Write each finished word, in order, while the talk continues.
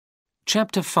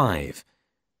Chapter 5.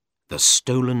 The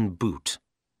Stolen Boot.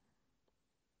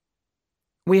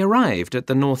 We arrived at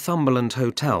the Northumberland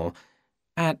Hotel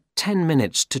at 10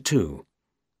 minutes to 2.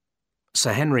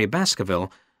 Sir Henry Baskerville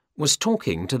was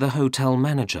talking to the hotel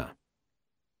manager.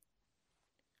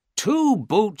 2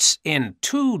 boots in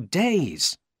 2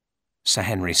 days, Sir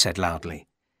Henry said loudly.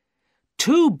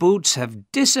 2 boots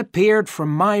have disappeared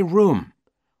from my room.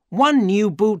 1 new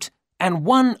boot and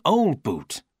 1 old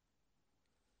boot.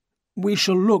 "We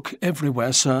shall look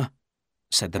everywhere, sir,"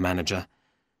 said the manager.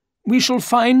 "We shall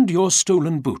find your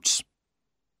stolen boots."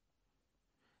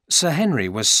 Sir Henry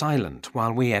was silent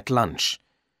while we ate lunch.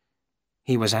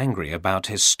 He was angry about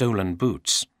his stolen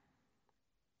boots.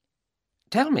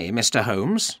 "Tell me, Mr.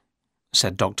 Holmes,"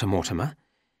 said Dr. Mortimer,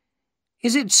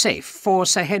 "is it safe for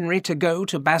Sir Henry to go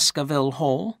to Baskerville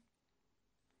Hall?"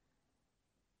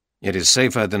 "It is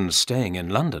safer than staying in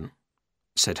London,"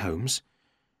 said Holmes.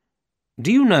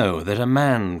 "Do you know that a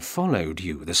man followed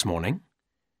you this morning?"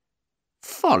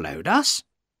 "Followed us?"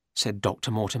 said Dr.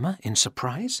 Mortimer in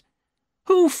surprise.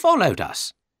 "Who followed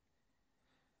us?"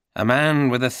 "A man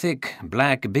with a thick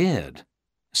black beard,"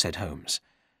 said Holmes.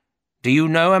 "Do you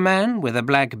know a man with a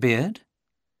black beard?"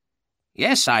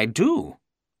 "Yes, I do,"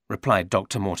 replied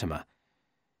Dr. Mortimer.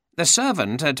 "The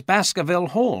servant at Baskerville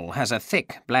Hall has a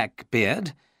thick black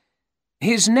beard.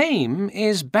 His name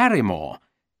is Barrymore.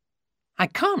 I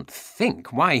can't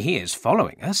think why he is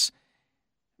following us,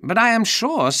 but I am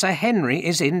sure Sir Henry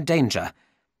is in danger.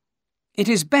 It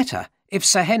is better if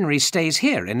Sir Henry stays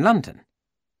here in London."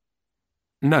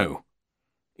 "No,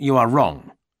 you are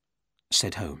wrong,"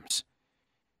 said Holmes.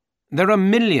 "There are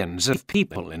millions of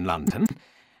people in London.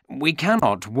 We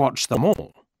cannot watch them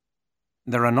all.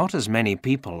 There are not as many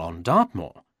people on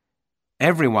Dartmoor.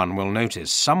 Everyone will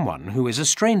notice someone who is a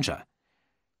stranger."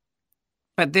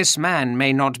 "But this man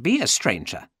may not be a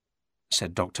stranger,"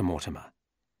 said Dr. Mortimer.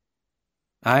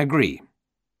 "I agree,"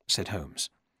 said Holmes.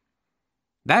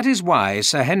 "That is why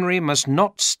Sir Henry must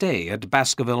not stay at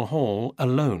Baskerville Hall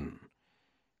alone.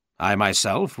 I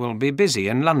myself will be busy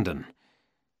in London,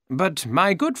 but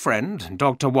my good friend,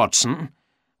 Dr. Watson,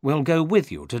 will go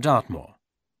with you to Dartmoor."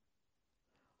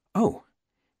 "Oh,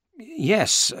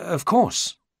 yes, of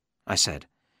course," I said.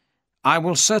 "I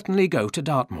will certainly go to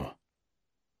Dartmoor."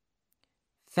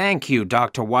 "Thank you,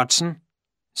 Dr. Watson,"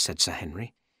 said Sir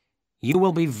Henry. "You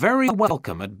will be very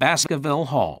welcome at Baskerville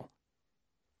Hall."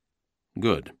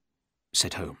 "Good,"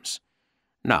 said Holmes.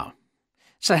 "Now,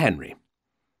 Sir Henry,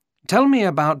 tell me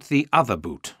about the other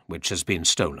boot which has been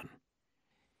stolen."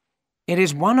 "It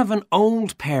is one of an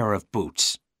old pair of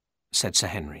boots," said Sir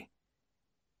Henry.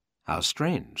 "How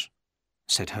strange,"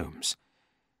 said Holmes.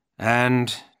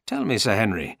 "And tell me, Sir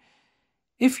Henry,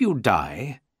 if you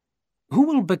die, who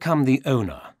will become the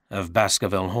owner of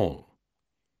Baskerville Hall?"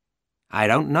 "I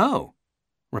don't know,"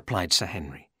 replied Sir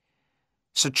Henry.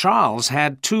 "Sir Charles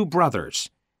had 2 brothers,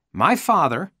 my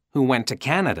father, who went to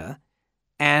Canada,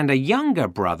 and a younger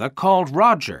brother called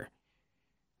Roger.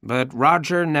 But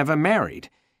Roger never married,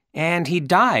 and he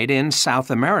died in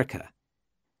South America.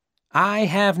 I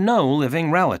have no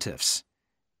living relatives.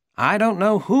 I don't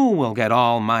know who will get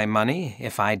all my money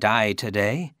if I die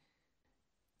today."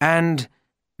 "And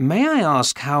may I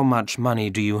ask how much money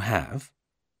do you have?"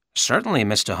 "Certainly,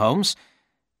 Mr. Holmes.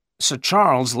 Sir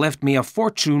Charles left me a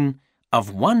fortune of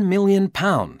 £1 million,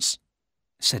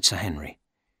 said Sir Henry.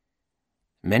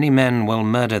 "Many men will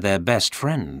murder their best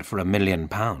friend for £1 million,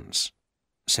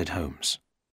 said Holmes.